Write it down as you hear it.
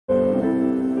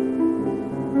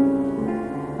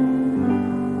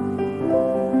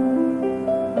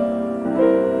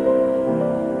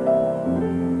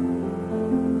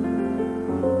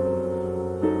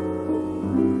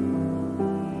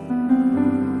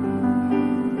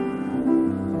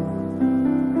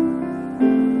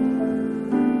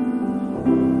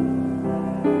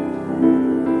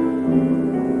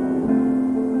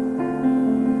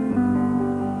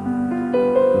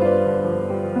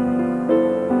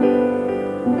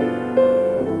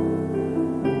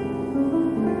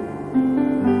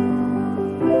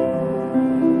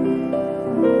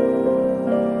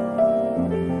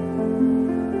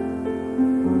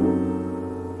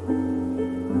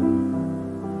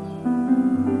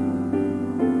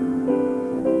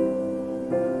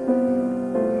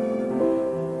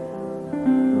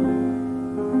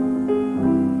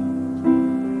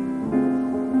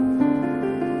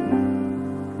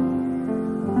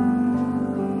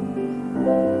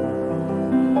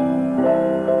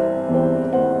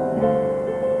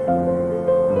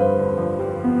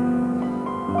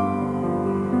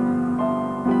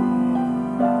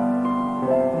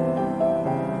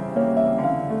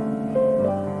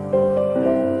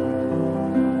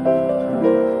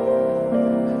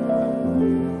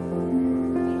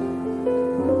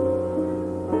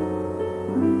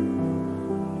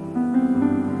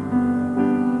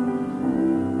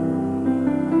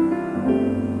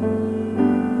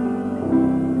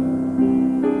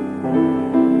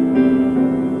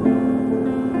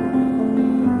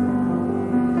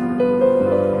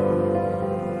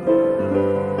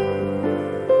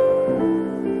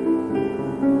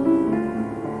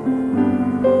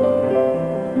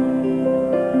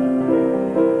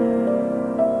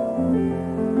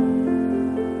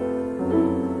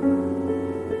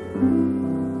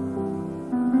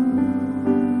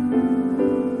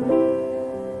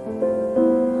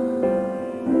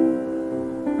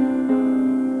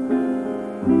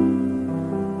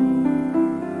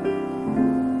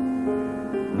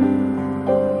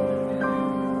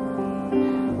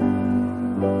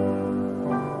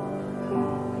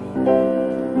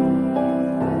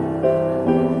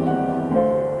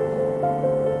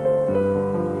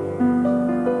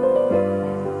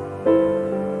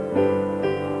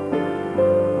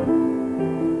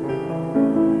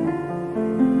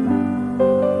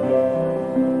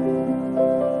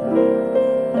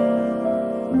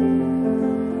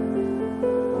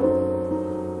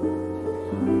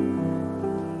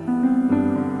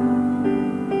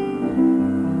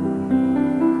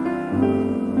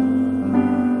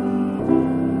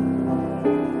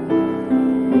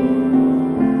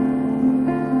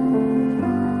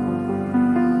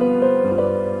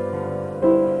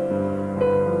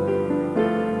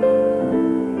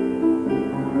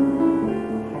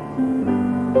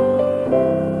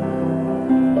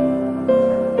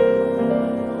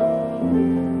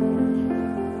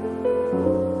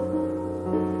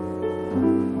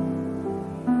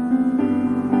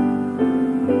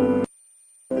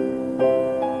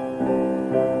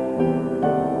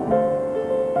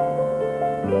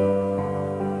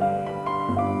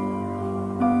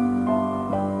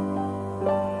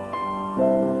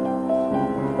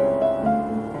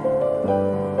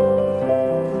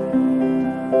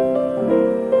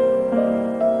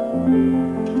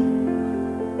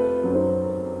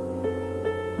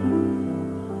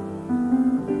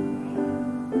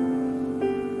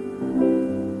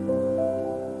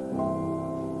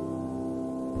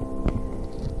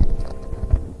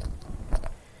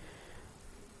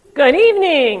Good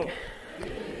evening.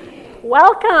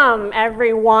 Welcome,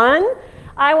 everyone.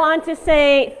 I want to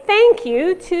say thank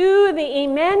you to the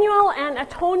Emmanuel and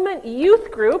Atonement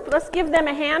Youth Group. Let's give them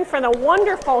a hand for the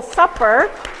wonderful supper.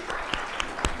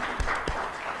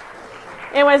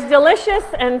 It was delicious,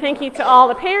 and thank you to all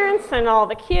the parents and all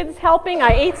the kids helping.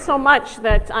 I ate so much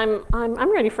that I'm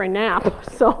ready for a nap,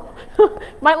 so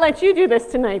might let you do this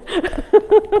tonight.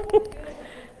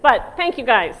 But thank you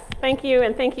guys. Thank you,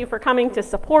 and thank you for coming to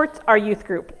support our youth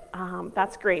group.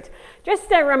 That's great.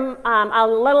 Just a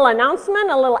little announcement,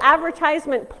 a little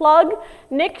advertisement plug.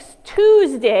 Next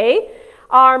Tuesday,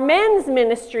 our men's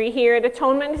ministry here at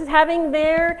Atonement is having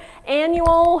their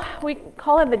annual, we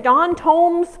call it the Don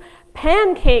Tomes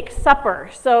Pancake Supper.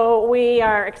 So we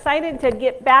are excited to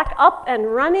get back up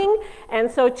and running. And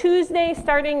so Tuesday,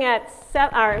 starting at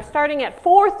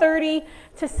 4:30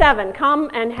 to 7,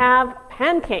 come and have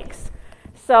pancakes.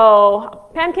 So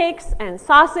pancakes and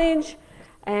sausage,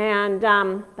 and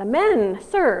the men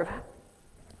serve.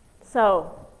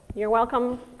 So you're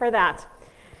welcome for that.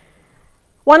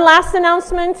 One last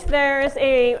announcement, there's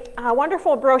a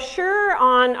wonderful brochure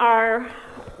on our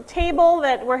table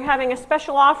that we're having a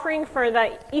special offering for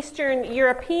the Eastern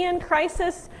European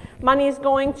crisis. Money is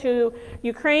going to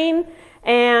Ukraine,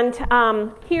 and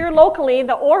here locally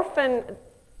the orphan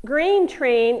grain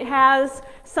train has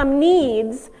some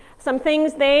needs, some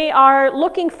things they are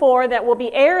looking for that will be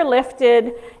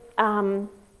airlifted.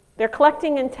 They're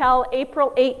collecting until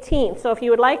April 18th. So if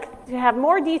you would like to have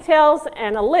more details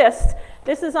and a list,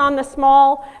 this is on the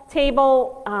small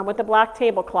table with the black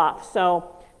tablecloth.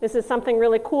 So this is something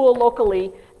really cool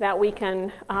locally that we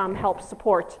can help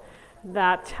support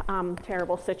that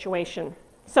terrible situation.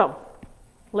 So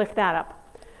lift that up.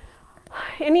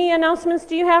 Any announcements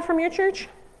do you have from your church?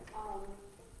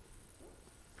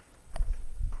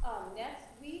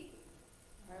 Next week,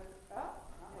 not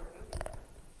working.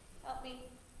 Help me.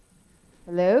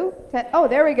 Hello? Oh,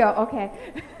 there we go. Okay.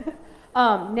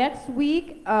 Next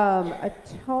week,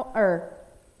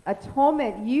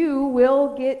 Atonement, you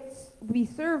will be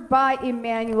served by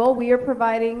Emmanuel. We are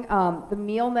providing the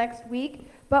meal next week.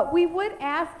 But we would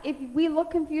ask, if we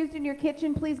look confused in your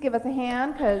kitchen, please give us a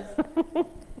hand, because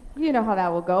you know how that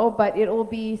will go. But it will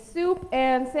be soup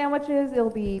and sandwiches. It'll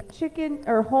be chicken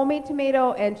or homemade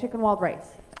tomato and chicken wild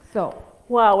rice. So,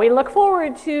 well, we look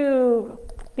forward to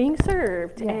being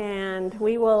served, yes. And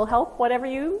we will help whatever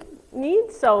you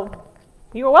need. So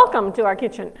you are welcome to our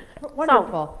kitchen.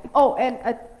 Wonderful. So, oh,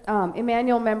 and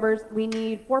Emmanuel members, we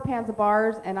need 4 pans of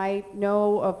bars, and I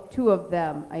know of 2 of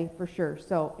them, for sure.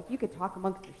 So if you could talk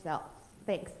amongst yourselves.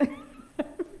 Thanks.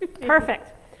 Perfect.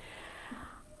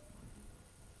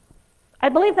 I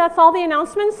believe that's all the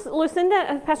announcements.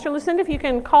 Lucinda, Pastor Lucinda, if you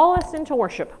can call us into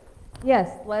worship.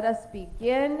 Yes, let us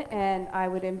begin, and I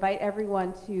would invite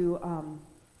everyone to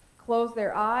close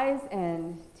their eyes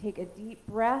and take a deep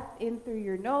breath in through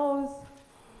your nose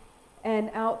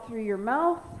and out through your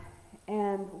mouth,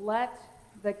 and let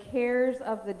the cares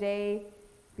of the day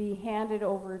be handed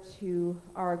over to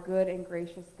our good and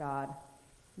gracious God.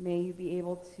 May you be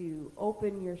able to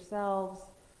open yourselves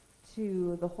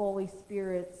to the Holy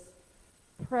Spirit's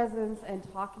presence and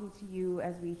talking to you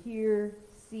as we hear,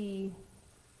 see,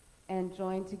 and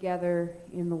join together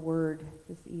in the word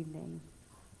this evening.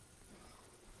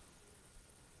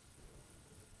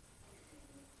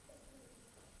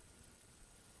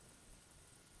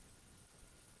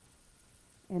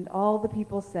 And all the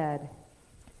people said,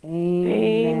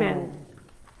 Amen. Amen.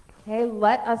 Okay,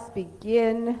 let us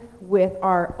begin with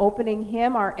our opening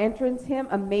hymn, our entrance hymn,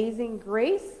 Amazing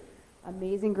Grace.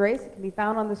 Amazing Grace. It can be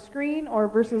found on the screen or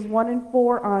verses 1 and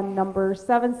 4 on number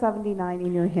 779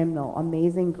 in your hymnal.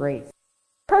 Amazing Grace.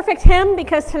 Perfect hymn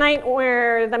because tonight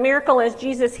where the miracle is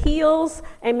Jesus heals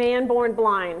a man born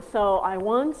blind. So I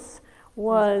once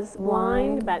was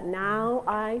blind, but now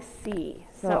I see.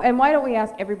 So and why don't we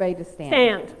ask everybody to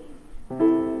stand?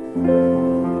 Stand.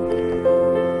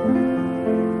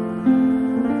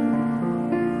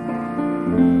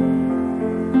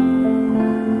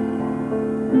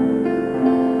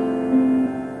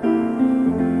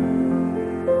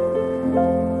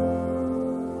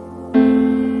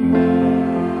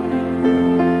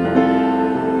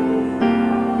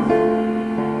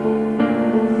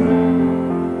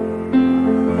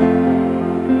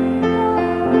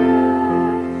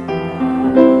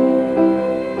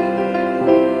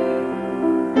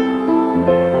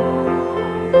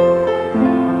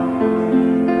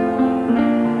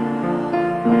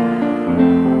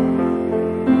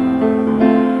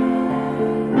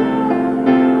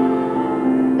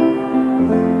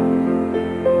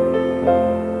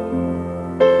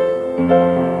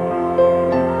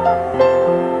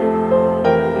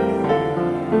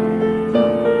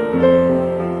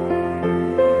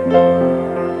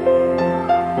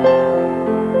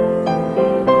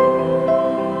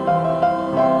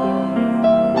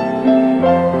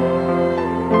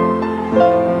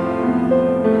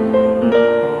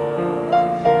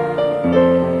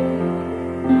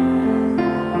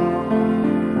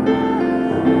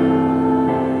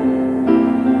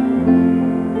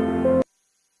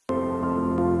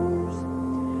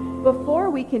 Before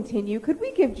we continue, could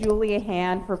we give Julie a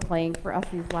hand for playing for us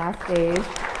these last days?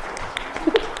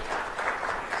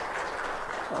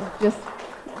 Just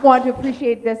want to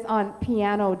appreciate this on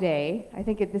Piano Day. I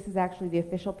think this is actually the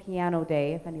official Piano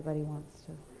Day, if anybody wants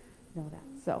to know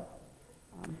that. So,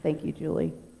 thank you,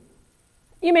 Julie.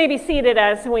 You may be seated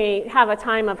as we have a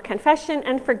time of confession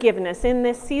and forgiveness in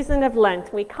this season of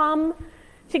Lent. We come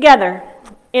together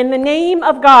in the name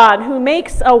of God who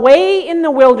makes a way in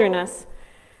the wilderness,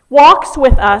 walks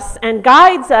with us, and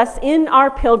guides us in our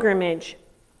pilgrimage.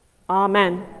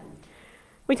 Amen.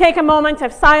 We take a moment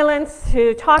of silence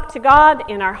to talk to God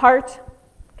in our heart,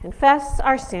 confess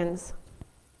our sins.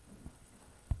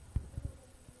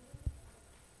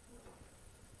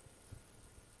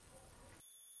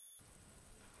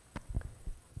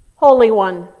 Holy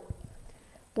One,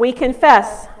 we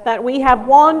confess that we have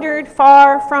wandered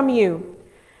far from you.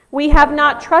 We have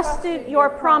not trusted your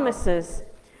promises.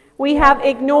 We have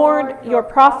ignored your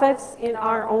prophets in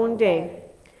our own day.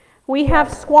 We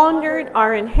have squandered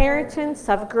our inheritance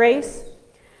of grace.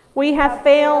 We have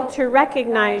failed to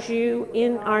recognize you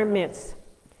in our midst.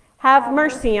 Have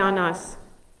mercy on us.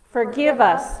 Forgive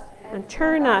us and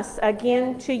turn us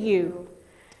again to you.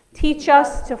 Teach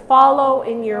us to follow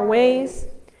in your ways.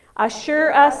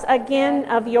 Assure us again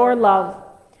of your love.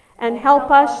 And help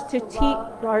us to teach.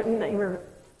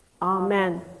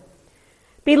 Amen.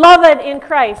 Beloved in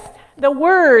Christ, the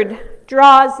word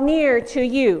draws near to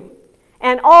you,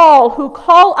 and all who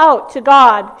call out to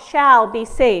God shall be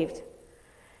saved.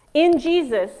 In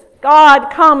Jesus, God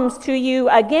comes to you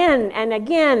again and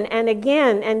again and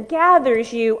again and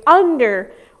gathers you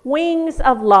under wings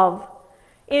of love.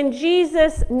 In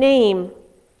Jesus' name,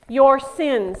 your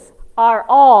sins are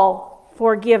all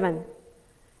forgiven.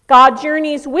 God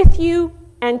journeys with you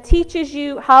and teaches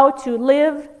you how to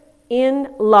live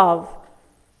in love.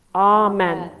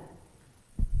 Amen.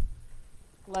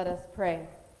 Let us pray.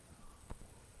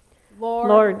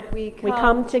 Lord, we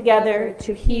come together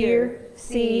to hear,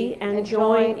 see, and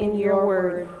join in your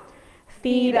word.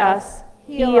 Feed us,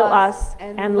 heal us,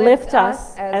 and lift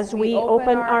us as we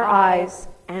open our eyes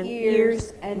and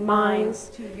ears and minds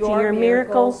to your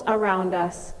miracles around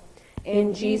us.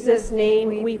 In Jesus'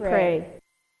 name we pray.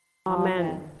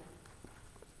 Amen.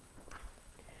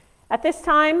 At this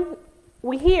time,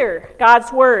 we hear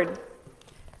God's word.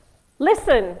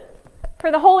 Listen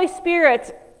for the Holy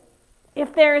Spirit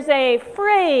if there's a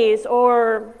phrase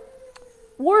or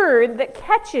word that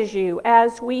catches you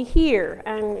as we hear.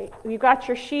 And you've got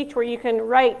your sheet where you can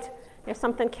write if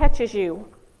something catches you.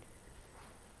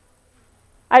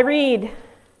 Today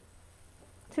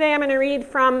I'm going to read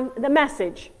from the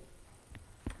Message,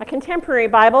 a contemporary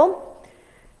Bible,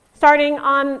 starting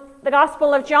on the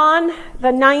Gospel of John,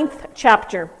 the 9th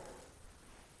chapter.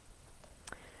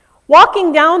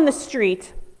 Walking down the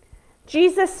street,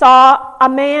 Jesus saw a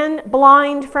man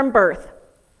blind from birth.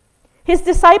 His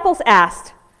disciples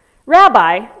asked,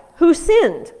 "Rabbi, who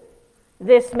sinned,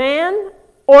 this man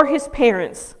or his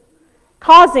parents,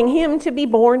 causing him to be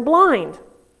born blind?"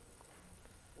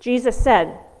 Jesus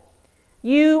said,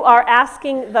 "You are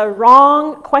asking the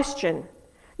wrong question.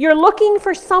 You're looking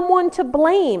for someone to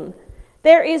blame.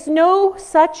 There is no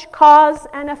such cause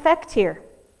and effect here.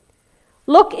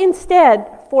 Look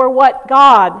instead for what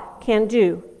God can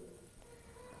do.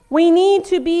 We need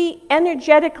to be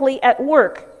energetically at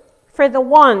work for the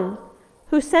one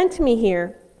who sent me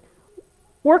here,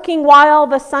 working while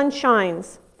the sun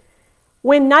shines.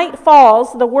 When night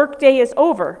falls, the workday is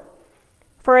over.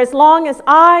 For as long as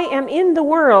I am in the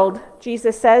world,"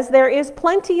 Jesus says, "there is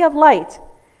plenty of light.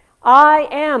 I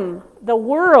am the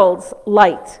world's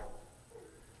light."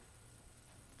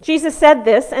 Jesus said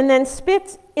this and then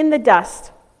spit in the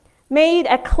dust, made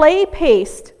a clay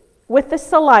paste with the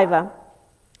saliva,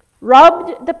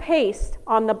 rubbed the paste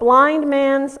on the blind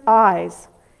man's eyes,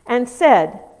 and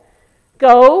said,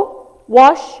 "Go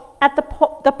wash at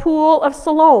the pool of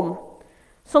Siloam."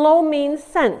 Siloam means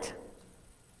sent.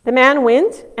 The man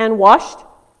went and washed,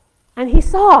 and he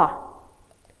saw.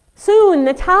 Soon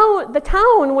the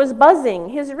town was buzzing.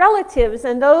 His relatives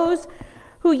and those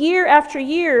who year after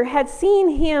year had seen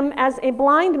him as a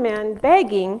blind man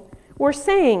begging were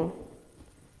saying,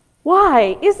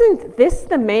 "Why, isn't this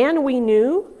the man we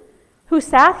knew who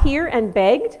sat here and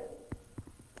begged?"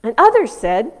 And others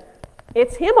said,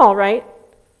 "It's him all right."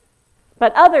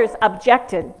 But others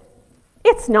objected.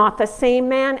 "It's not the same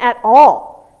man at all.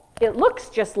 It looks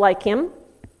just like him."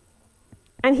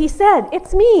 And he said,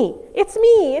 it's me, it's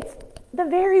the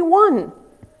very one."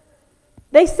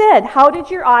 They said, "How did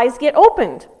your eyes get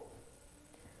opened?"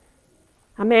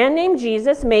 "A man named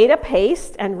Jesus made a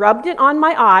paste and rubbed it on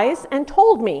my eyes and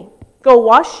told me, 'Go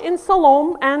wash in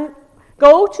Siloam and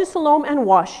go to Siloam and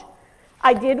wash.'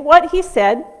 I did what he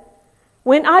said.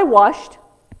 When I washed,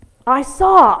 I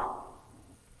saw."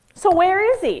 So where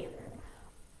is he?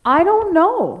 I don't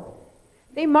know.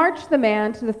 They marched the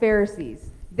man to the Pharisees.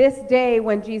 This day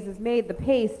when Jesus made the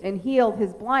paste and healed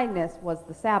his blindness was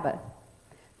the Sabbath.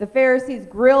 The Pharisees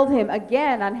grilled him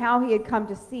again on how he had come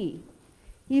to see.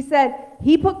 He said,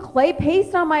 "He put clay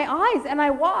paste on my eyes and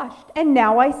I washed, and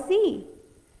now I see."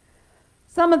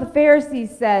 Some of the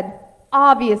Pharisees said,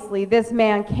 "Obviously this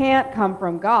man can't come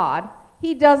from God.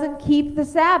 He doesn't keep the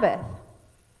Sabbath."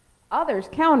 Others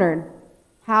countered,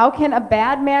 "How can a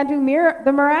bad man do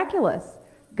the miraculous?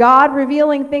 God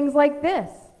revealing things like this?"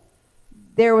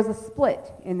 There was a split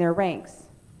in their ranks.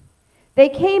 They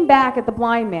came back at the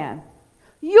blind man.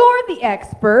 "You're the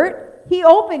expert. He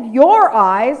opened your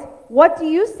eyes. What do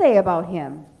you say about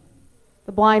him?"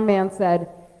 The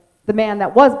man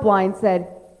that was blind said,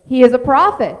 "He is a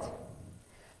prophet."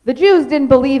 The Jews didn't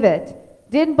believe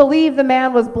the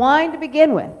man was blind to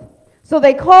begin with. So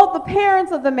they called the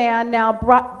parents of the man, now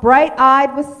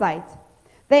bright-eyed with sight.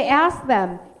 They asked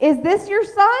them, "Is this your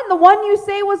son, the one you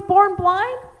say was born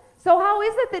blind? So how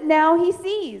is it that now he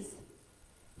sees?"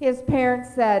 His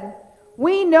parents said,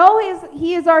 "We know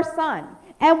he is our son,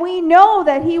 and we know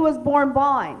that he was born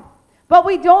blind. But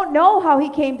we don't know how he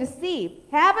came to see.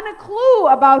 Haven't a clue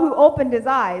about who opened his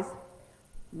eyes.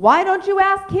 Why don't you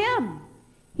ask him?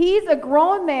 He's a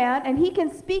grown man, and he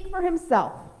can speak for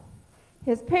himself."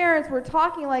 His parents were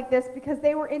talking like this because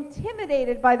they were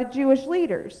intimidated by the Jewish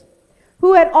leaders,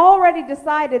 who had already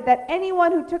decided that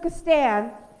anyone who took a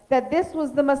stand that this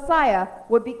was the Messiah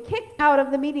would be kicked out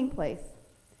of the meeting place.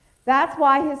 That's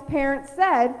why his parents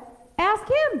said, "Ask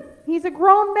him. He's a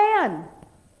grown man."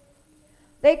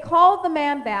 They called the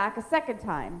man back a second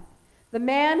time, the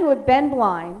man who had been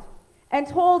blind, and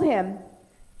told him,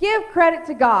 "Give credit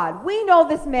to God. We know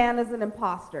this man is an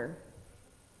imposter."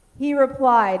 He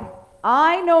replied,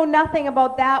 "I know nothing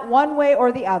about that one way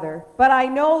or the other, but I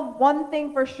know one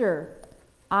thing for sure.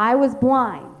 I was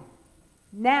blind.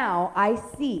 Now I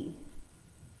see."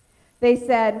 They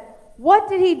said, "What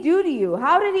did he do to you?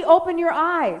 How did he open your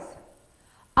eyes?"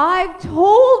 "I've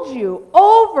told you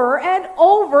over and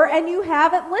over, and you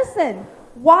haven't listened.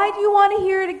 Why do you want to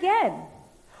hear it again?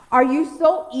 Are you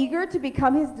so eager to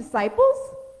become his disciples?"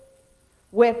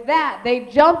 With that, they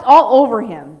jumped all over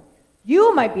him.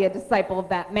 "You might be a disciple of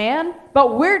that man,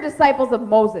 but we're disciples of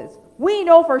Moses. We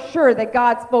know for sure that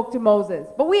God spoke to Moses,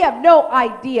 but we have no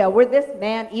idea where this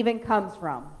man even comes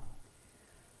from."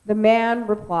 The man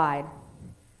replied,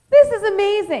 "This is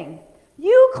amazing.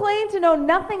 You claim to know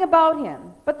nothing about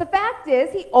him, but the fact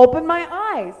is he opened my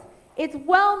eyes. It's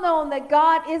well known that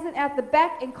God isn't at the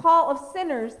beck and call of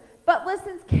sinners, but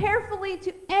listens carefully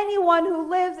to anyone who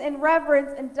lives in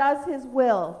reverence and does his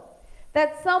will.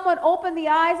 That someone opened the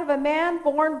eyes of a man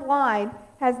born blind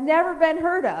has never been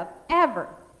heard of, ever.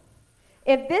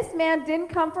 If this man didn't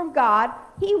come from God,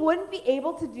 he wouldn't be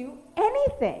able to do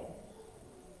anything.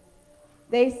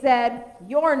 They said,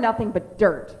 "You're nothing but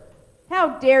dirt.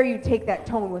 How dare you take that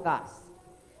tone with us?"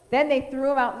 Then they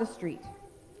threw him out in the street.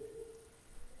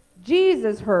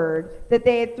 Jesus heard that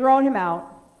they had thrown him out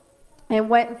and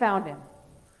went and found him.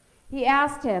 He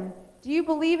asked him, "Do you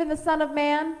believe in the Son of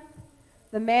Man?"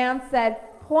 The man said,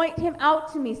 "Point him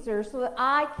out to me, sir, so that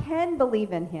I can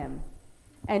believe in him."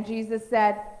 And Jesus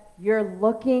said, "You're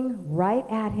looking right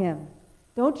at him.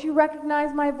 Don't you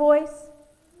recognize my voice?"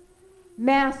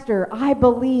 "Master, I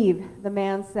believe," the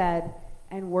man said,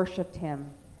 and worshiped him.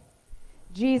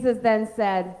 Jesus then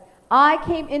said, "I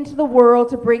came into the world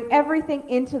to bring everything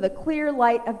into the clear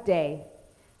light of day,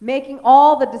 making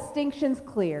all the distinctions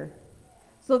clear,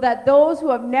 so that those who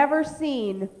have never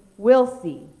seen will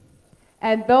see,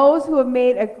 and those who have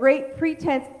made a great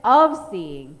pretense of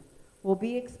seeing will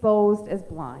be exposed as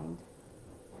blind."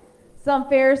 Some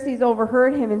Pharisees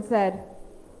overheard him and said,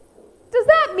 "Does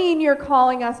that mean you're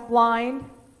calling us blind?"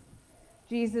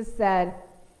 Jesus said,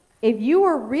 "If you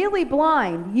were really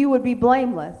blind, you would be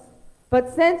blameless.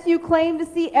 But since you claim to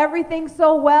see everything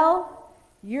so well,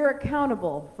 you're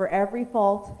accountable for every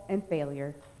fault and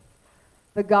failure."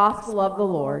 The gospel of the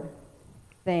Lord.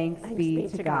 Thanks be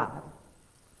to God.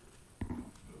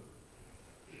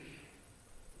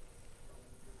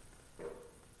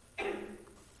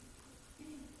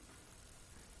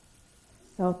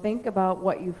 So think about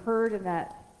what you've heard in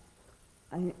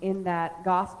that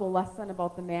gospel lesson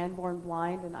about the man born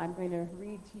blind, and I'm going to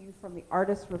read to you from the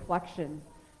artist's reflection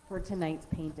for tonight's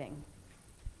painting.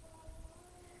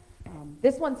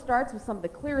 This one starts with some of the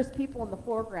clearest people in the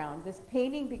foreground. This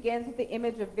painting begins with the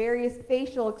image of various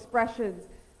facial expressions,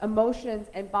 emotions,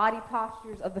 and body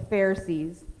postures of the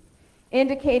Pharisees,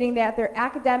 indicating that their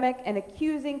academic and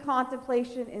accusing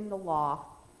contemplation in the law.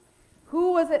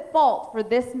 Who was at fault for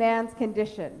this man's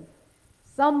condition?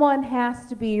 Someone has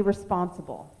to be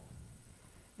responsible.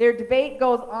 Their debate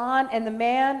goes on, and the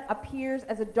man appears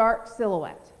as a dark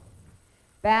silhouette.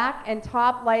 Back and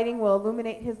top lighting will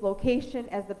illuminate his location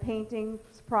as the painting's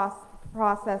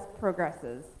process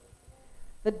progresses.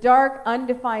 The dark,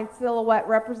 undefined silhouette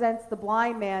represents the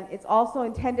blind man. It's also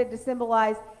intended to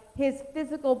symbolize his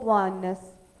physical blindness,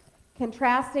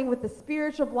 contrasting with the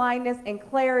spiritual blindness and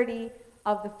clarity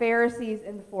of the Pharisees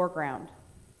in the foreground.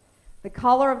 The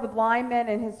color of the blind man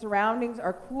and his surroundings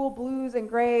are cool blues and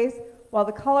grays, while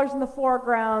the colors in the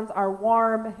foregrounds are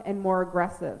warm and more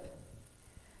aggressive.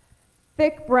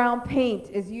 Thick brown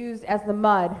paint is used as the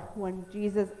mud when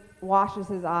Jesus washes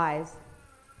his eyes.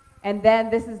 And then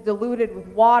this is diluted with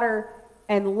water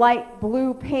and light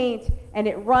blue paint, and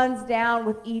it runs down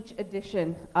with each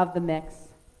addition of the mix.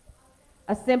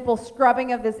 A simple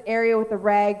scrubbing of this area with a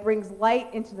rag brings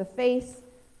light into the face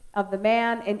of the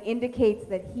man and indicates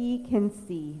that he can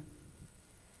see.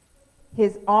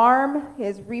 His left arm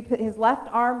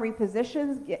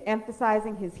repositions,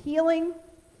 emphasizing his healing,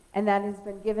 and that has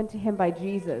been given to him by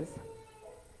Jesus.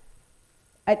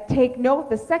 Take note,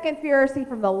 the second Pharisee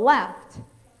from the left,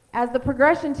 as the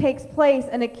progression takes place,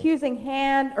 an accusing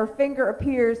hand or finger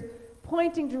appears,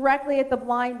 pointing directly at the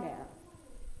blind man.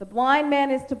 The blind man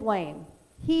is to blame.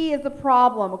 He is the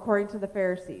problem, according to the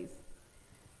Pharisees.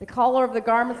 The color of the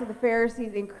garments of the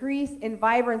Pharisees increase in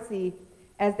vibrancy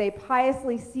as they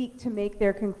piously seek to make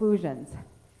their conclusions.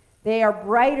 They are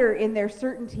brighter in their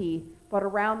certainty, but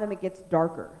around them it gets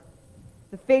darker.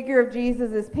 The figure of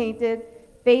Jesus is painted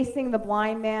facing the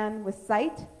blind man with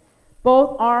sight.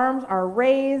 Both arms are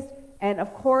raised, and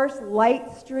of course,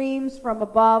 light streams from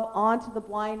above onto the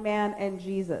blind man and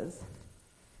Jesus,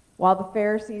 while the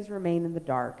Pharisees remain in the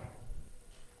dark.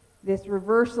 This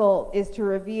reversal is to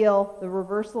reveal the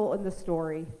reversal in the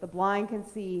story. The blind can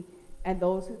see, and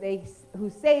those who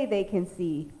say they can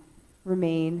see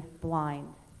remain blind.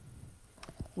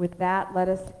 With that, let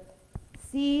us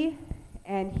see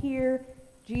and hear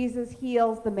Jesus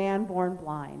heals the man born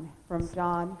blind from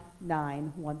John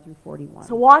 9, 1 through 41.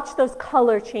 So watch those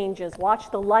color changes.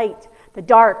 Watch the light, the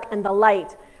dark, and the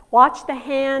light. Watch the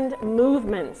hand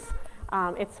movements.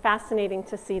 It's fascinating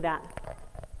to see that.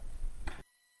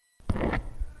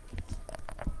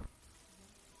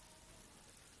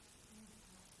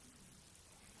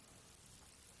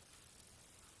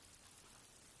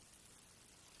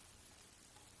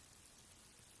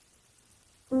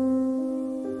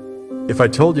 If I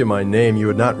told you my name, you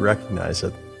would not recognize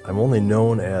it. I'm only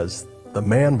known as the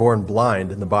man born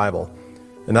blind in the Bible,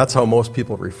 and that's how most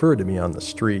people refer to me on the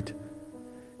street.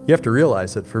 You have to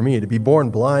realize that for me, to be born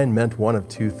blind meant one of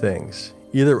two things.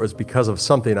 Either it was because of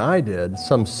something I did,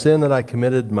 some sin that I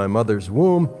committed in my mother's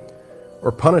womb,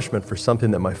 or punishment for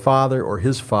something that my father or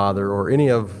his father or any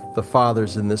of the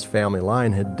fathers in this family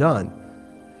line had done.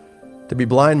 To be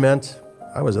blind meant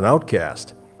I was an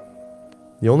outcast.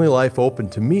 The only life open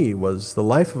to me was the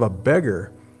life of a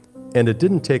beggar, and it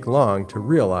didn't take long to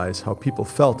realize how people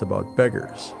felt about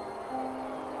beggars.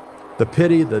 The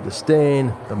pity, the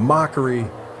disdain, the mockery,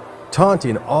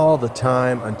 taunting all the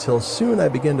time, until soon I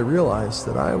began to realize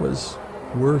that I was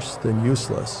worse than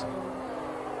useless.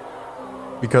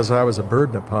 Because I was a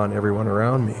burden upon everyone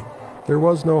around me. There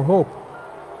was no hope.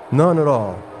 None at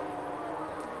all.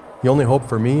 The only hope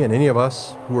for me and any of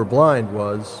us who were blind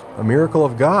was a miracle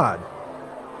of God,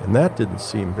 and that didn't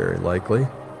seem very likely.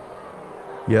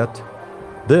 Yet,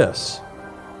 this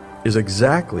is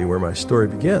exactly where my story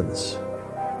begins.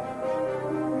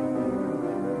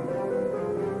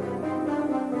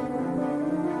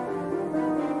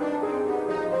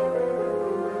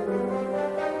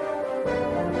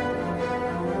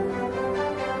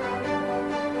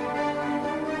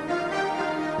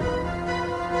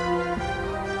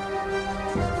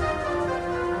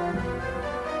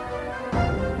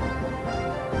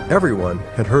 Everyone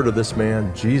had heard of this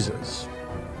man, Jesus.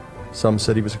 Some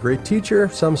said he was a great teacher.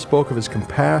 Some spoke of his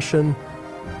compassion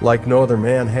like no other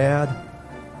man had.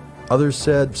 Others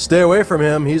said, "Stay away from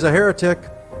him. He's a heretic,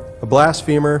 a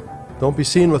blasphemer. Don't be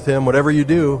seen with him, whatever you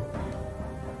do."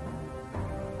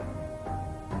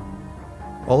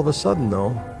 All of a sudden,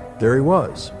 though, there he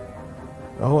was.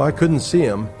 Oh, I couldn't see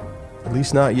him, at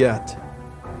least not yet.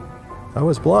 I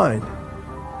was blind.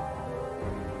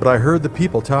 But I heard the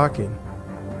people talking.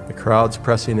 The crowds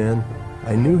pressing in.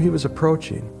 I knew he was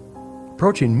approaching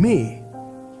me.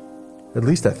 At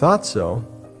least I thought so.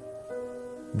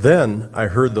 Then I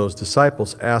heard those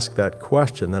disciples ask that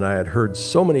question that I had heard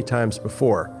so many times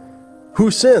before.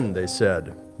 "Who sinned?" they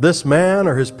said, "this man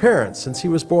or his parents, since he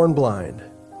was born blind?"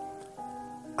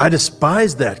 I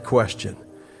despised that question.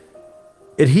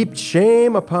 It heaped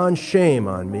shame upon shame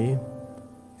on me.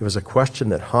 It was a question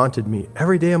that haunted me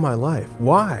every day of my life.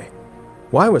 Why?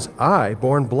 Why was I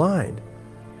born blind?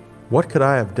 What could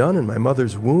I have done in my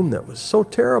mother's womb that was so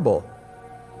terrible?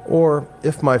 Or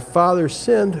if my father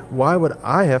sinned, why would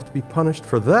I have to be punished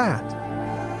for that?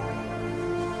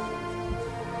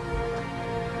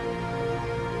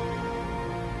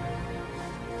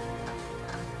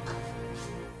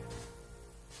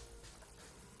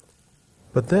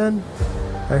 But then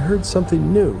I heard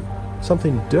something new,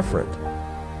 something different.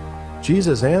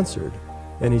 Jesus answered,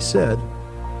 and he said,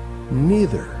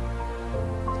 Neither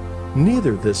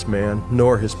this man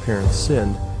nor his parents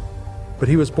sinned, but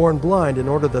he was born blind in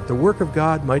order that the work of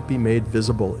God might be made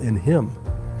visible in him.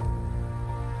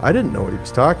 I didn't know what he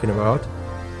was talking about.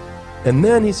 And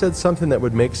then he said something that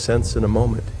would make sense in a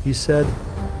moment. He said,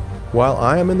 "While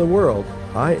I am in the world,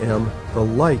 I am the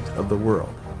light of the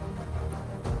world."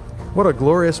 What a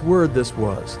glorious word this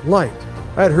was, light.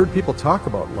 I had heard people talk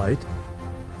about light.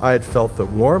 I had felt the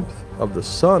warmth of the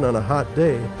sun on a hot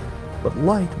day. But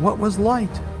light, what was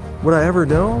light? Would I ever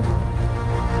know?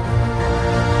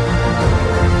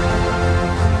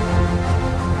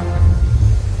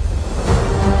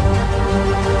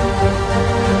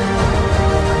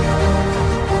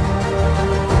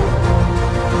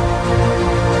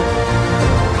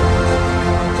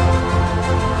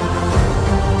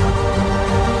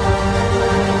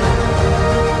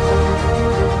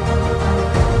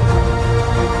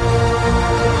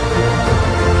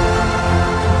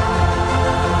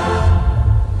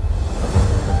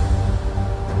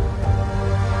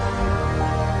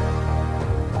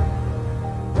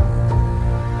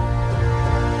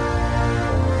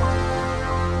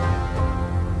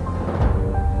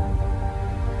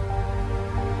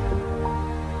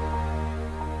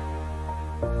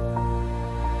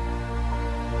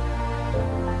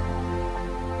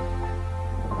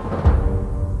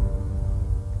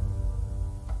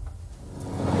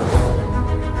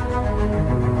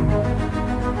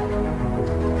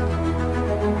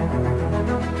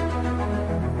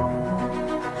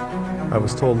 I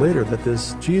was told later that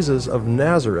this Jesus of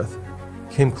Nazareth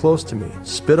came close to me,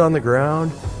 spit on the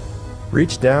ground,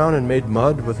 reached down and made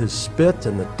mud with his spit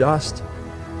and the dust.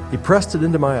 He pressed it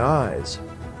into my eyes.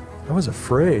 I was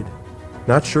afraid,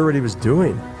 not sure what he was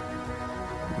doing.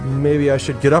 Maybe I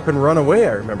should get up and run away,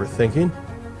 I remember thinking.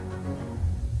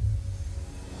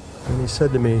 And he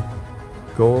said to me,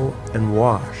 "Go and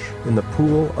wash in the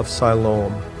pool of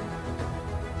Siloam."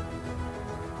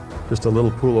 Just a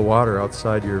little pool of water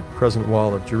outside your present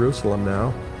wall of Jerusalem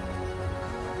now.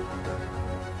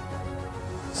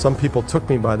 Some people took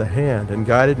me by the hand and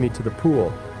guided me to the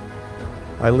pool.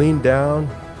 I leaned down,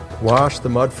 washed the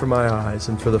mud from my eyes,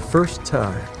 and for the first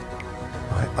time,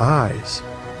 my eyes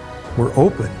were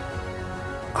open.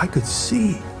 I could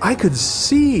see. I could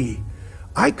see.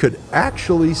 I could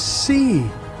actually see.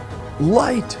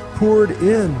 Light poured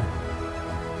in.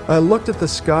 I looked at the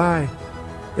sky,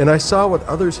 and I saw what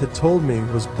others had told me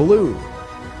was blue.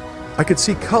 I could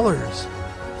see colors,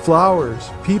 flowers,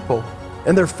 people,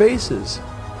 and their faces.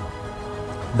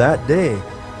 That day,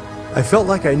 I felt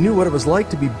like I knew what it was like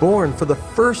to be born. For the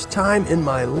first time in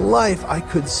my life, I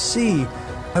could see.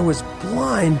 I was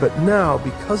blind, but now,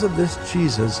 because of this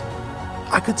Jesus,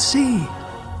 I could see.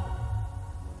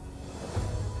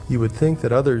 You would think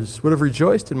that others would have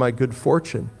rejoiced in my good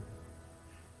fortune.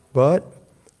 But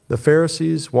the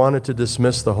Pharisees wanted to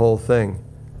dismiss the whole thing,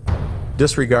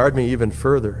 disregard me even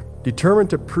further, determined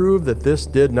to prove that this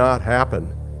did not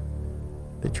happen.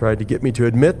 They tried to get me to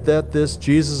admit that this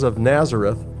Jesus of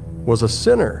Nazareth was a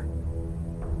sinner,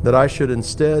 that I should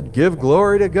instead give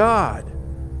glory to God.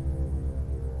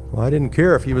 Well, I didn't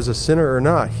care if he was a sinner or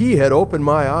not. He had opened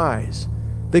my eyes.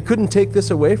 They couldn't take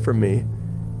this away from me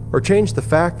or change the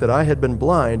fact that I had been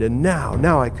blind, and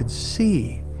now I could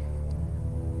see.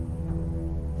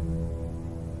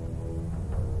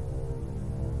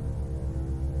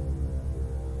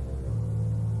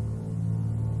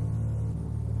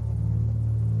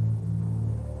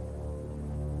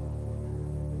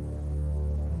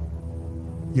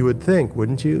 You would think,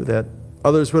 wouldn't you, that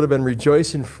others would have been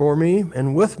rejoicing for me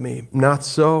and with me. Not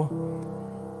so.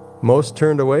 Most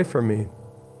turned away from me,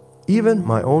 even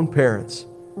my own parents,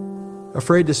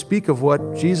 afraid to speak of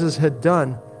what Jesus had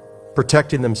done,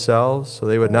 protecting themselves so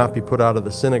they would not be put out of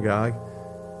the synagogue,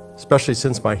 especially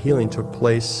since my healing took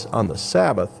place on the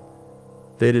Sabbath.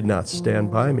 They did not stand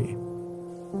by me.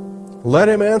 "Let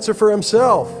him answer for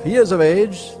himself. He is of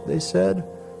age," they said.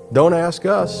 "Don't ask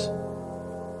us."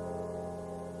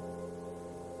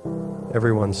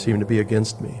 Everyone seemed to be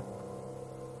against me.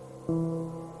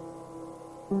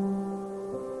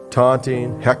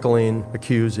 Taunting, heckling,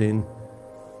 accusing,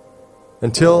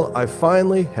 until I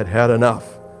finally had had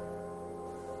enough.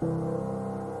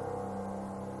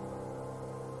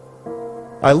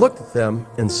 I looked at them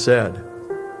and said,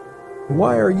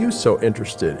 "Why are you so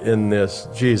interested in this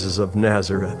Jesus of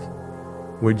Nazareth?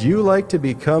 Would you like to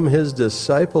become his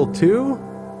disciple too?"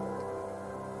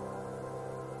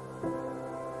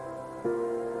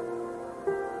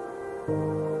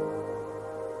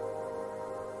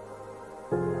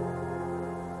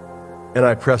 And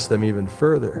I pressed them even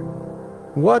further.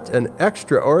 What an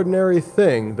extraordinary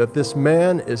thing that this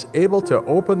man is able to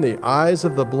open the eyes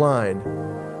of the blind,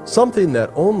 something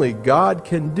that only God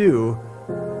can do,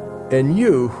 and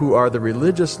you, who are the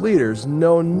religious leaders,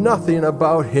 know nothing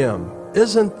about him.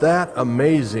 Isn't that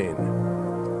amazing?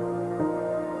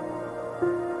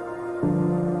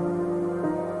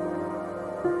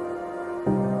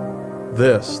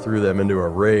 This threw them into a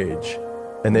rage,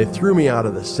 and they threw me out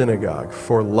of the synagogue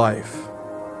for life.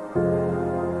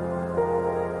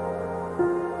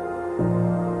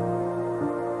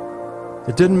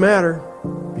 It didn't matter,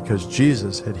 because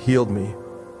Jesus had healed me,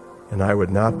 and I would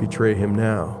not betray him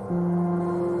now.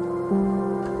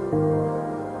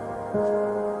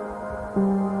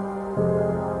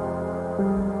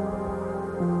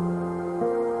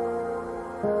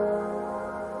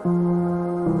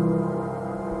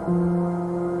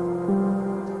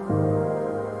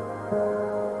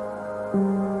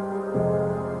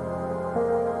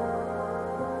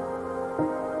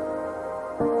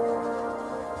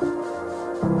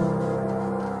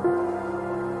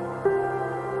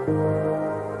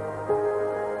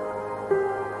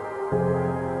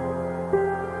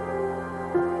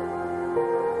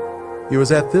 It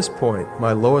was at this point,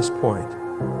 my lowest point,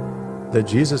 that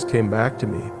Jesus came back to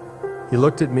me. He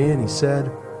looked at me and he said,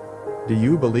 "Do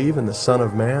you believe in the Son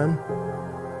of Man?"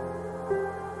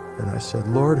 And I said,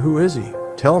 "Lord, who is he?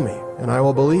 Tell me, and I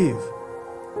will believe."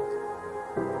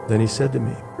 Then he said to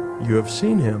me, "You have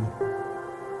seen him.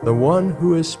 The one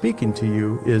who is speaking to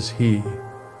you is he."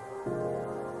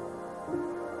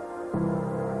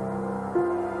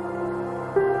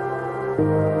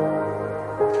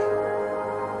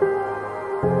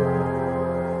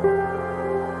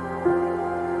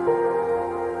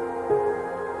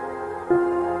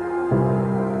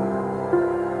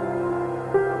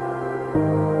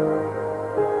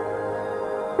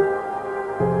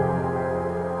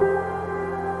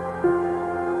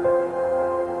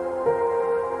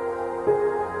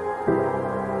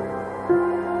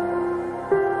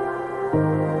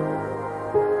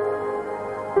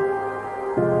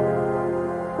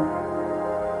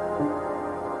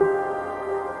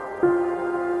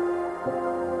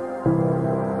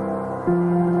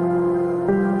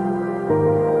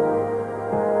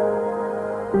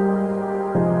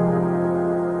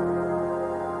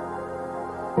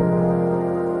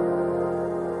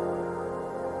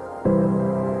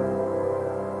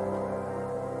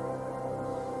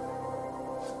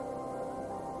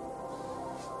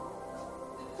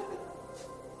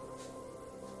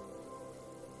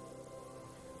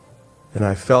 And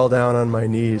I fell down on my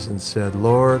knees and said,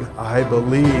 Lord, I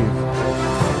believe.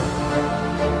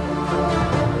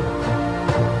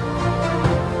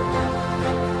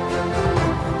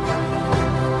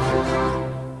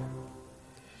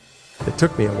 It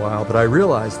took me a while, but I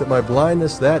realized that my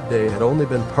blindness that day had only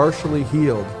been partially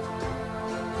healed.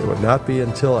 It would not be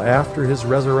until after his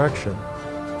resurrection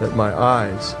that my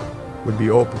eyes would be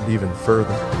opened even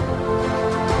further.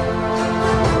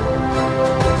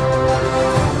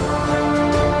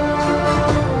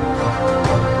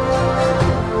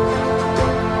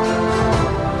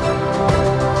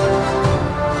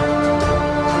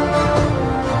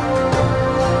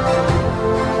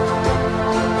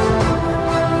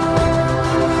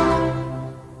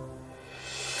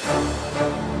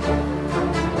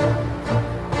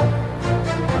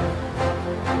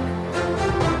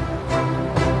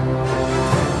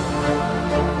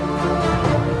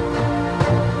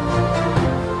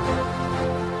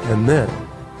 And then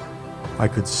I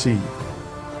could see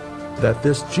that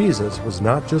this Jesus was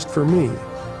not just for me,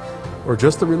 or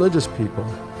just the religious people,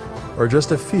 or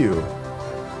just a few,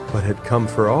 but had come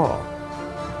for all.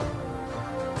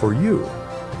 For you.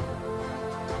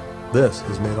 This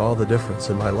has made all the difference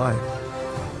in my life.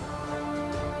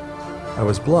 I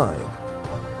was blind,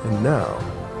 and now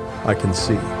I can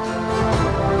see.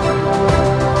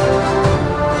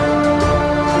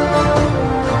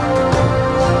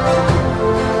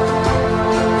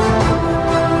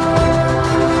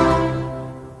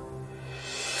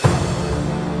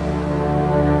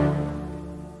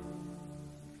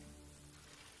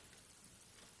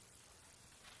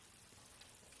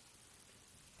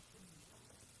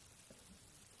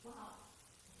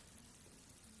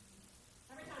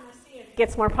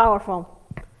 Gets more powerful.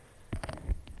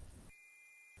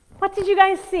 What did you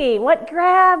guys see? What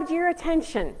grabbed your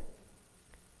attention?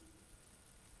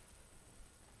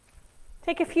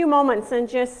 Take a few moments and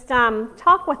just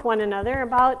talk with one another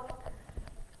about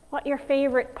what your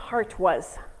favorite part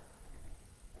was.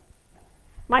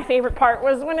 My favorite part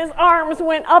was when his arms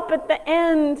went up at the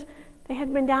end. They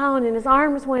had been down and his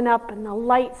arms went up and the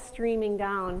light streaming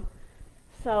down.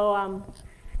 So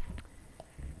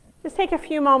just take a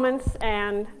few moments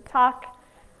and talk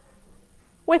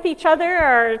with each other,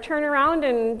 or turn around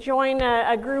and join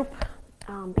a group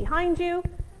behind you,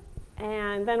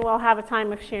 and then we'll have a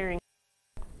time of sharing.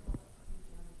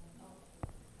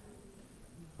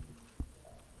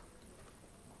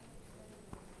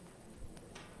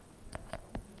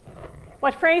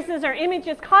 What phrases or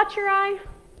images caught your eye?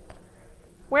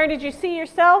 Where did you see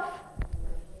yourself?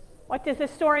 What does this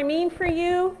story mean for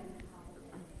you?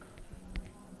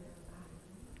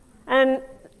 And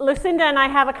Lucinda and I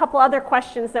have a couple other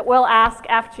questions that we'll ask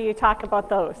after you talk about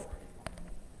those.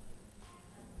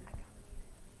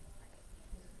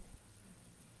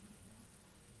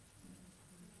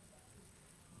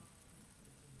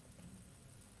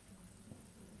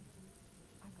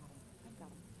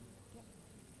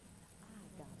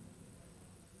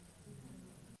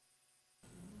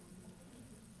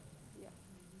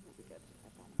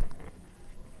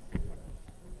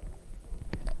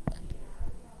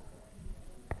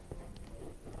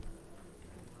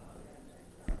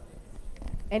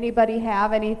 Anybody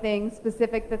have anything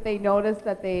specific that they noticed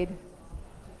that they'd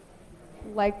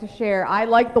like to share? I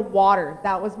like the water.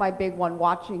 That was my big one,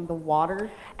 watching the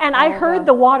water. And I heard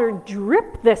the water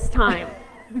drip this time.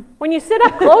 When you sit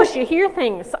up close, you hear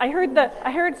things. I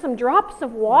heard some drops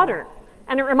of water,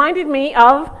 and it reminded me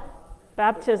of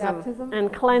baptism.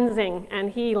 And cleansing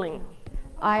and healing.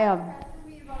 I am.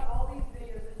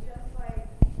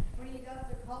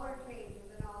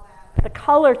 The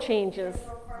color changes.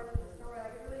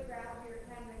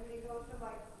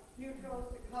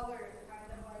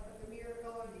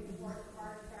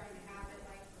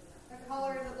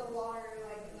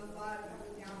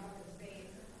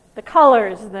 The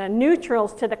colors, the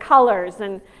neutrals to the colors,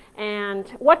 and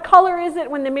what color is it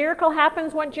when the miracle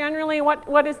happens? What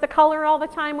is the color all the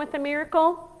time with the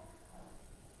miracle?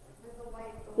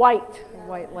 White.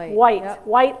 White light. White. Yep.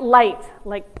 White light,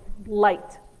 like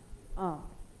light. Oh.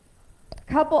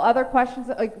 A couple other questions.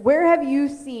 Like, where have you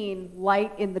seen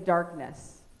light in the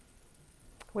darkness?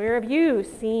 Where have you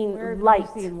seen light? Where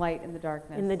have you seen light in the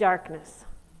darkness? In the darkness.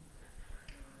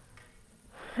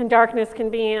 And darkness can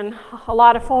be in a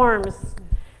lot of forms.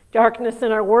 Darkness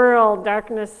in our world,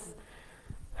 darkness,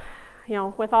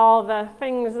 with all the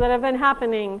things that have been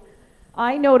happening.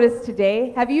 I noticed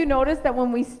today, have you noticed that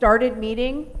when we started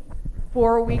meeting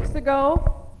 4 weeks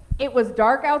ago, it was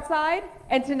dark outside,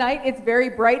 and tonight it's very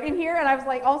bright in here, and I was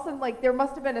like, all of a sudden, like, there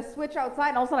must have been a switch outside,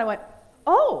 and all of a sudden I went,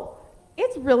 oh,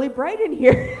 it's really bright in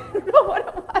here. I don't know what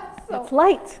it was. So. It's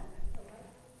light.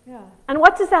 Yeah. And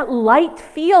what does that light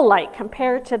feel like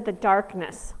compared to the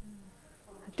darkness?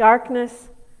 Darkness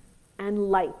and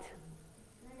light.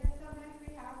 I guess sometimes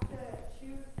we have to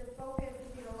choose to focus,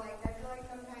 like, I feel like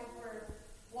sometimes we're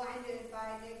blinded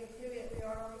by negativity. We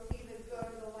don't always see the good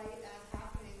of the light that's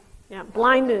happening. Yeah,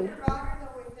 blinded. Mr. Rogers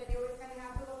always said you always kind of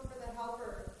have to look for the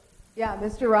helper. Yeah,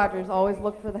 Mr. Rogers, always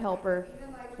look for the helper.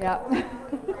 Even like Yeah.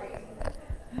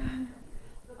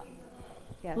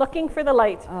 Yes. Looking for the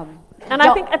light. And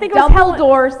I think it was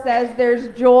Dumbledore says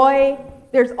there's joy,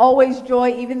 there's always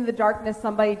joy, even in the darkness.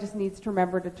 Somebody just needs to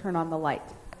remember to turn on the light.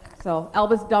 So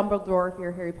Albus Dumbledore, if you're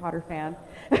a Harry Potter fan.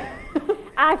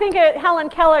 I think Helen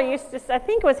Keller I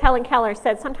think it was Helen Keller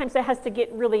said sometimes it has to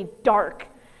get really dark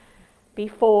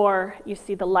before you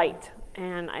see the light.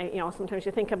 And sometimes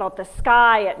you think about the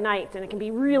sky at night and it can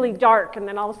be really dark, and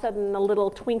then all of a sudden the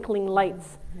little twinkling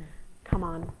lights come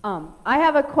on. I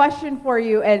have a question for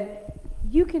you, and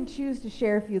you can choose to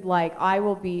share if you'd like. I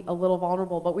will be a little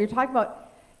vulnerable, but we were talking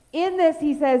about, in this,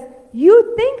 he says,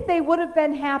 you think they would have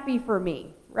been happy for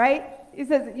me, right? He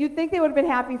says, you think they would have been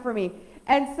happy for me.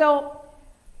 And so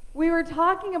we were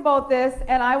talking about this,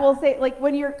 and I will say, like,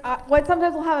 when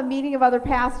sometimes we'll have a meeting of other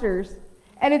pastors,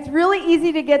 and it's really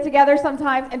easy to get together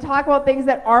sometimes and talk about things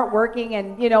that aren't working,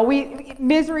 and,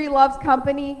 misery loves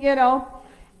company,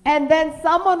 And then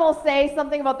someone will say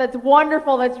something about that's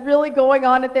wonderful, that's really going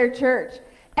on at their church.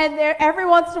 And every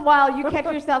once in a while, you catch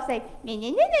yourself saying,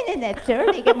 that's true.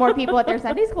 They get more people at their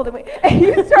Sunday school than we. And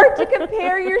you start to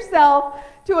compare yourself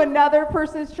to another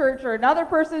person's church or another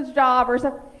person's job or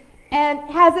something. And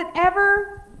has it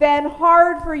ever been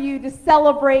hard for you to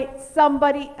celebrate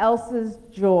somebody else's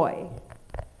joy?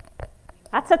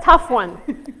 That's a tough one.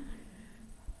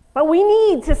 But we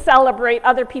need to celebrate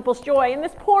other people's joy. And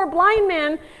this poor blind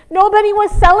man, nobody was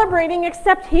celebrating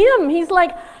except him. He's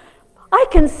like, I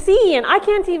can see, and I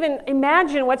can't even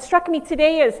imagine. What struck me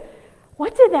today is,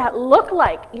 what did that look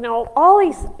like?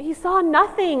 He saw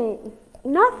nothing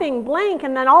blank,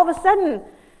 and then all of a sudden,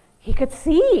 he could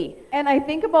see. And I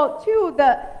think about, too,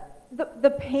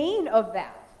 the pain of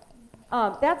that.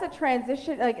 That's a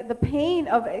transition, like the pain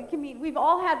of it. We've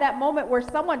all had that moment where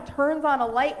someone turns on a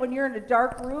light when you're in a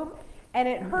dark room and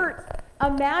it hurts.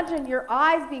 Imagine your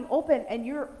eyes being open and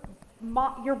your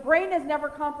brain has never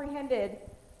comprehended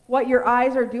what your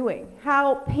eyes are doing.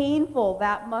 How painful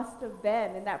that must have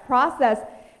been in that process.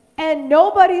 And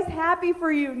nobody's happy for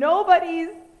you. Nobody's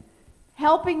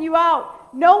helping you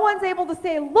out. No one's able to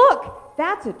say, look,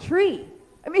 that's a tree.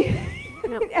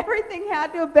 Everything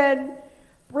had to have been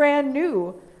brand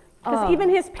new. Because even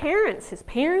his parents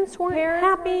weren't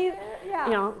happy.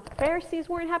 Pharisees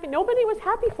weren't happy. Nobody was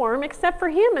happy for him except for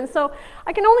him. And so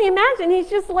I can only imagine he's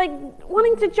just like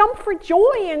wanting to jump for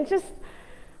joy and just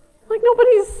like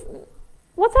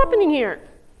what's happening here?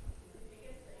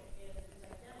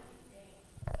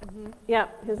 Yeah,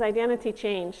 his identity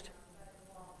changed.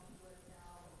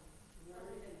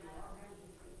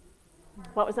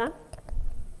 What was that?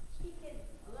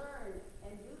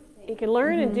 He can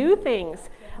learn and do things.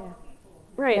 Yeah.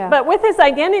 Right. Yeah. But with his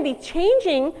identity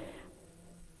changing,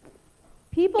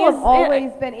 people have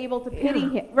always been able to pity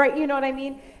him. Right? You know what I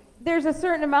mean? There's a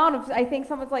certain amount of, I think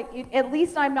someone's like, at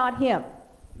least I'm not him.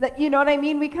 You know what I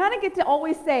mean? We kind of get to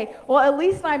always say, well, at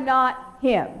least I'm not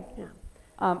him. Yeah.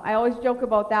 I always joke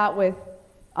about that with,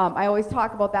 I always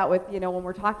talk about that with, when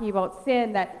we're talking about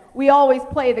sin, that we always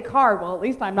play the card, well, at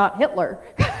least I'm not Hitler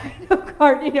kind of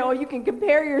card. You can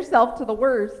compare yourself to the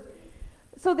worst.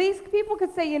 So these people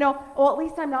could say, well, at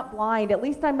least I'm not blind. At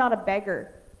least I'm not a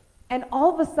beggar. And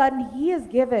all of a sudden, he is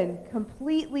given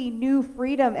completely new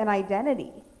freedom and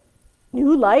identity.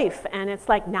 New life. And it's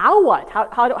like, now what?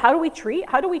 How do we treat him?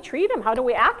 How do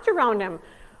we act around him?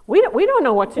 We don't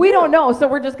know what to do. We don't know, so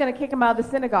we're just going to kick him out of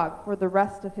the synagogue for the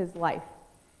rest of his life.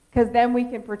 Because then we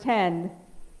can pretend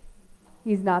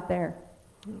he's not there.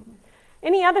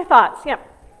 Any other thoughts? Yep.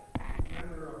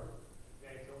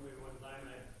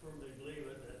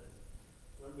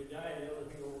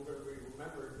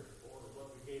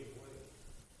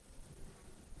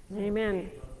 Amen.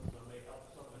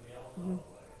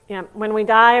 Yeah, when we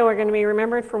die, we're going to be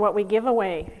remembered for what we give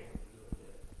away.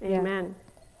 Amen.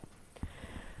 Yeah.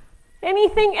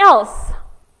 Anything else?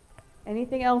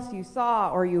 Anything else you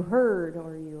saw or you heard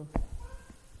or you...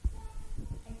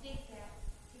 I think that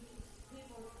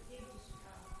people did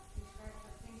describe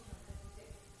some things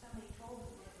because somebody told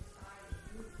me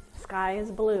that the sky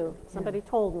is blue. Sky is blue. Somebody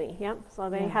told me. Yep. So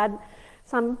they had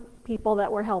some people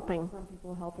that were helping. Some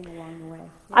people helping along the way.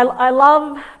 Yeah. I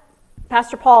love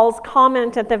Pastor Paul's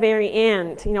comment at the very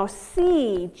end.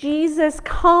 See, Jesus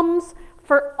comes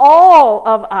for all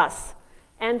of us.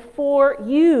 and for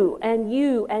you and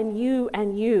you and you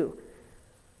and you.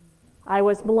 I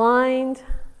was blind,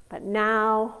 but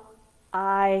now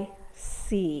I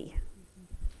see.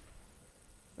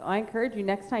 So I encourage you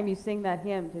next time you sing that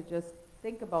hymn to just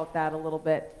think about that a little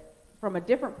bit from a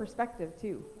different perspective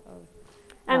too.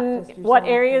 And what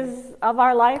areas of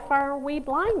our life are we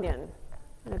blind in?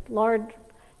 Lord,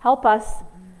 help us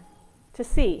to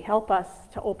see. Help us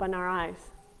to open our eyes.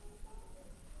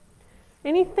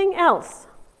 Anything else?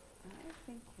 I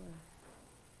think we're...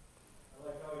 I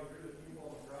like how he drew the people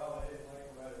in the crowd. I didn't like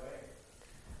them right away.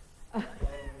 Like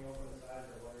when he opened his eyes,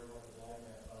 I wondered what the blind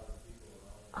man thought of the people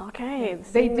around him. Okay,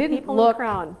 They the didn't people look in the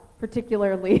crowd.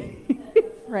 particularly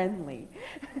friendly.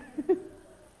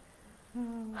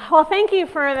 Well, thank you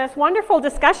for this wonderful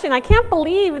discussion. I can't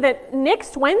believe that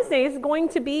next Wednesday is going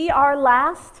to be our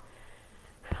last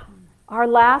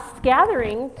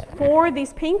gathering for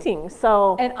these paintings.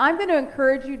 So, And I'm going to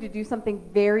encourage you to do something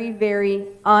very, very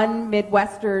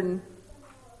un-Midwestern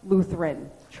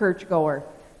Lutheran churchgoer.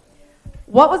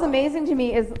 What was amazing to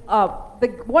me is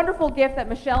the wonderful gift that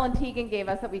Michelle and Tegan gave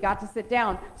us that we got to sit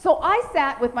down. So I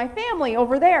sat with my family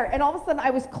over there, and all of a sudden I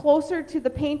was closer to the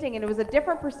painting, and it was a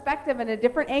different perspective and a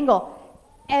different angle.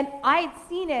 And I had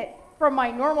seen it from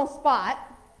my normal spot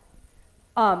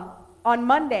on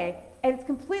Monday, and it's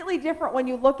completely different when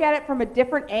you look at it from a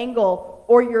different angle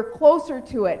or you're closer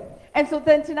to it. And so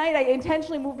then tonight I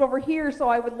intentionally moved over here so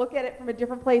I would look at it from a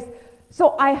different place.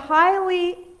 So I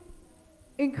highly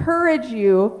encourage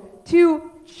you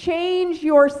to change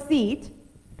your seat.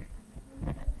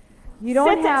 You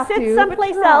don't have to, sit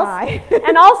someplace but try. else.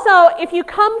 And also, if you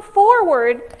come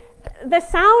forward, the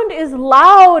sound is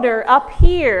louder up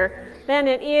here than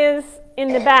it is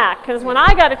in the back. Because when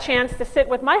I got a chance to sit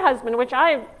with my husband, which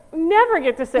I never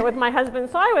get to sit with my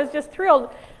husband, so I was just thrilled.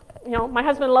 You know, my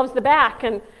husband loves the back,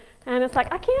 and it's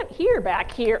like, I can't hear back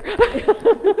here.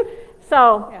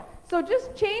 So. Yeah. So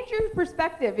just change your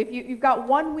perspective. If you've got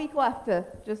 1 week left to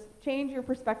just change your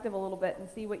perspective a little bit and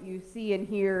see what you see and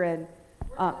hear. And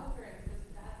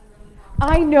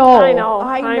I know.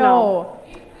 I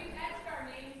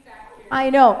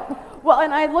know. Well,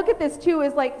 and I look at this too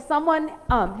as like someone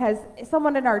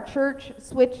in our church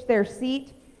switched their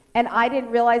seat, and I didn't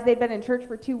realize they'd been in church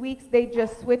for 2 weeks. They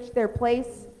just switched their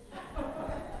place.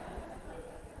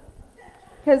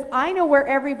 Because I know where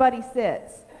everybody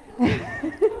sits.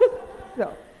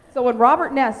 So when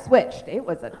Robert Ness switched, it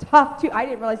was a tough I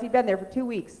didn't realize he'd been there for 2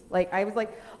 weeks. Like, I was like,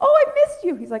 oh, I missed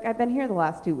you. He's like, I've been here the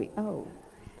last 2 weeks. Oh.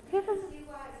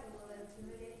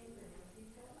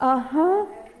 Uh-huh.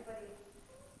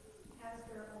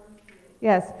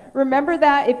 Yes. Remember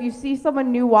that if you see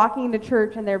someone new walking into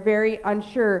church and they're very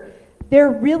unsure,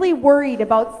 they're really worried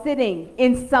about sitting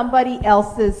in somebody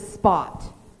else's spot.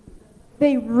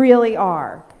 They really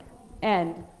are.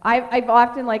 And I've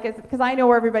often, like, because I know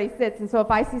where everybody sits, and so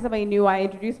if I see somebody new, I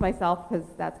introduce myself, because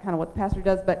that's kind of what the pastor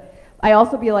does, but I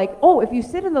also be like, oh, if you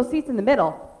sit in those seats in the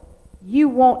middle, you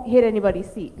won't hit anybody's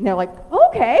seat. And they're like,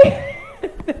 okay.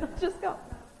 Just go.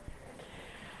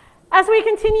 As we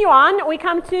continue on, we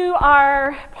come to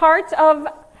our part of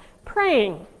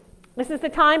praying. This is the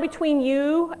time between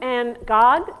you and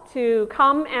God to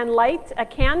come and light a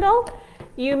candle.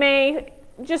 You may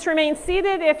just remain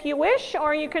seated if you wish,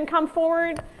 or you can come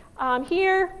forward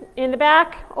here, in the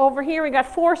back, over here. We got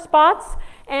 4 spots,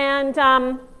 and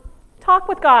talk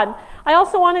with God. I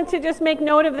also wanted to just make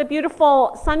note of the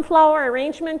beautiful sunflower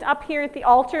arrangement up here at the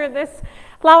altar. This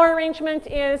flower arrangement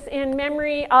is in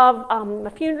memory of the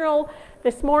funeral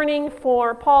this morning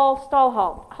for Paul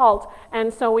Stallhalt,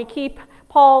 and so we keep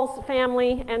Paul's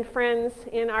family and friends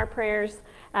in our prayers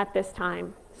at this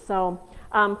time. So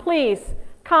please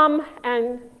come,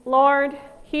 and Lord,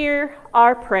 hear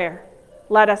our prayer.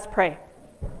 Let us pray.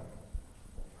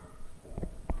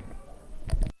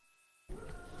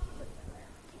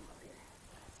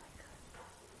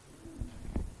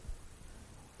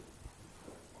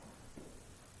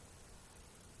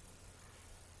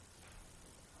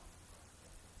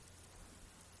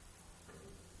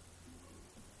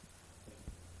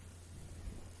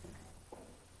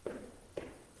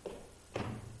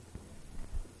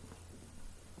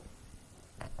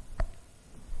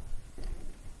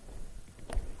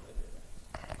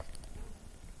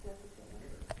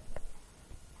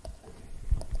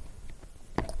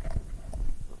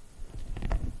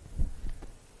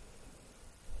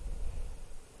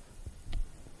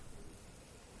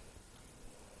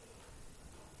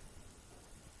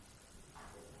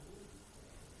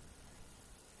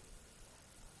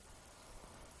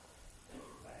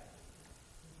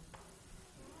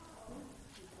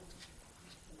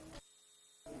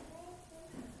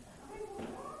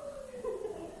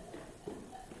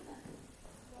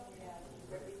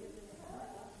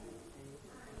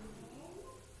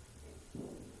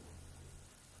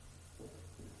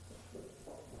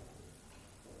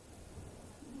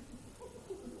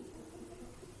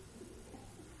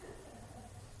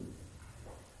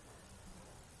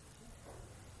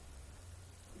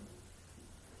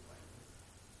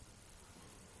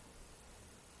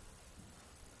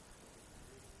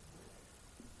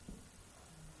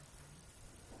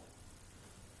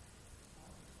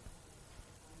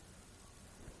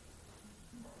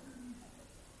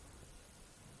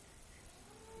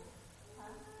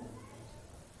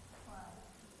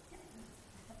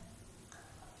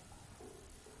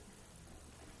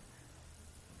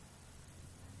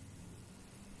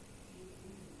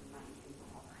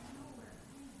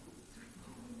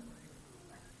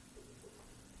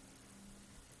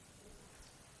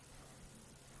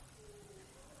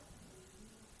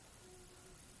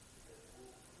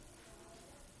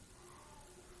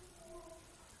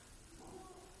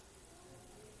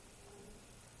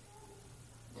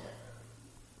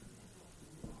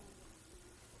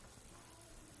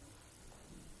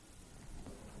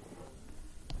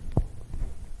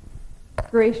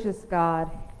 Gracious God,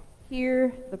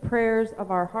 hear the prayers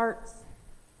of our hearts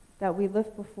that we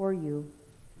lift before you.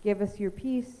 Give us your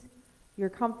peace, your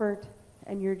comfort,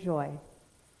 and your joy.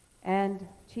 And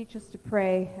teach us to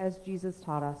pray as Jesus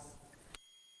taught us.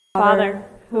 Father,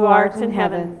 who art in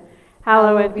heaven,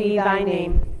 hallowed be thy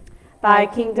name. Thy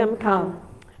kingdom come,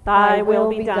 thy will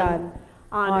be done,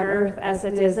 on earth as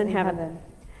it is in heaven.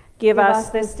 Give us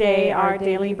this day our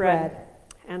daily bread,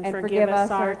 and forgive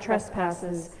us our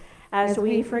trespasses, as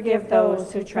we forgive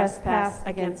those who trespass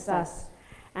against us.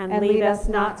 And lead us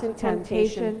not into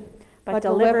temptation, but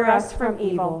deliver us from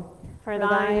evil. For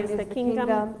thine is the kingdom,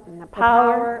 and the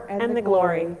power, and the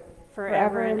glory,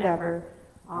 forever and ever.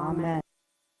 Amen.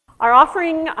 Our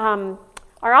offering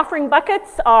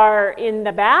buckets are in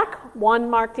the back. One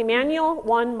marked Emmanuel,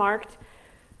 one marked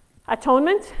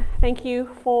Atonement. Thank you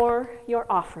for your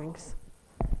offerings.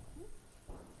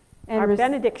 And our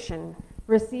benediction.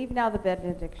 Receive now the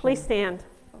benediction. Please stand.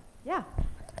 Yeah.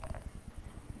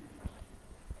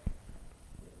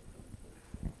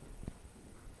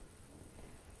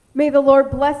 May the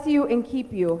Lord bless you and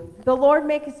keep you. The Lord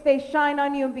make his face shine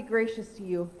on you and be gracious to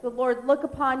you. The Lord look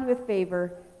upon you with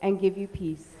favor and give you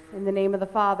peace. In the name of the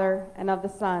Father, and of the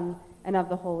Son, and of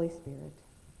the Holy Spirit.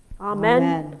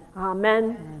 Amen.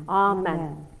 Amen. Amen.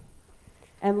 Amen.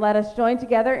 And let us join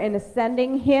together in a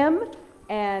sending hymn.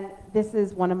 And this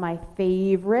is one of my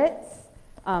favorites,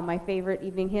 my favorite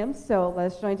evening hymns. So let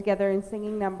us join together in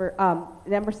singing number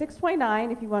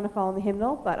 629 if you want to follow the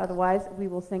hymnal. But otherwise, we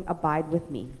will sing Abide With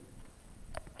Me.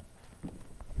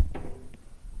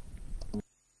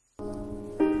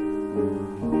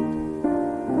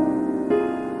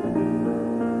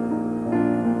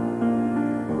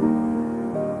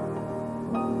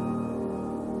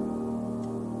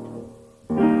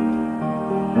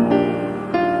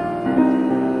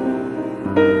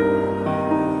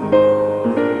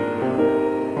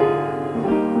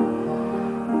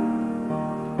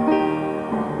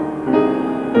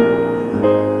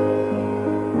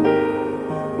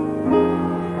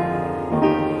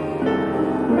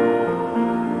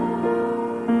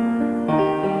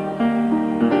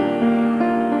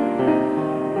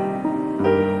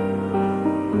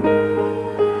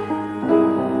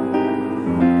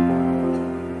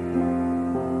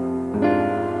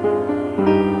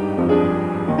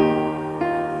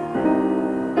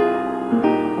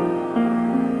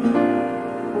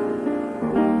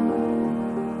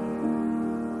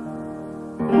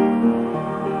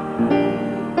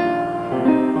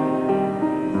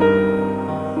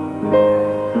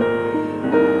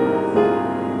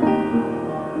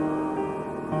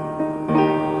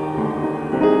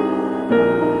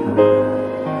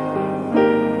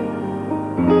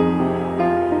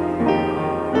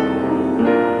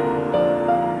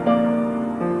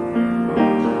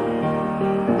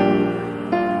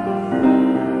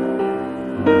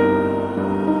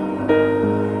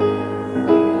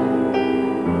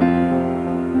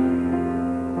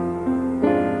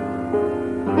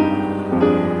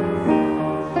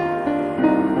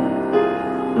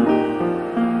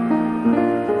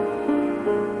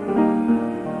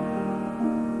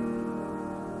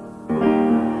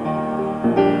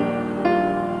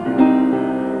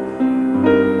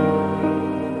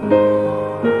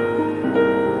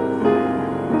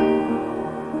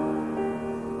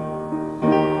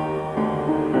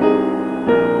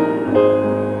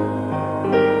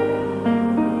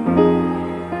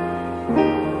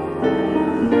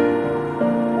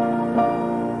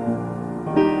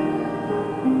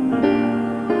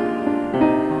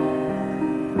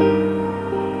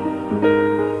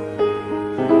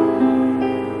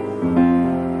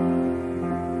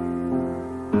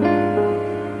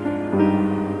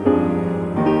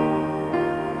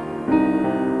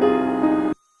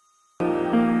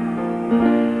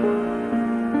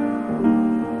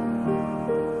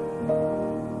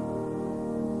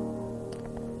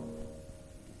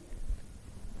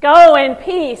 Go in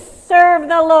peace. Serve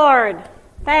the Lord.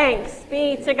 Thanks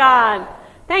be to God.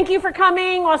 Thank you for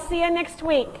coming. We'll see you next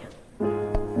week.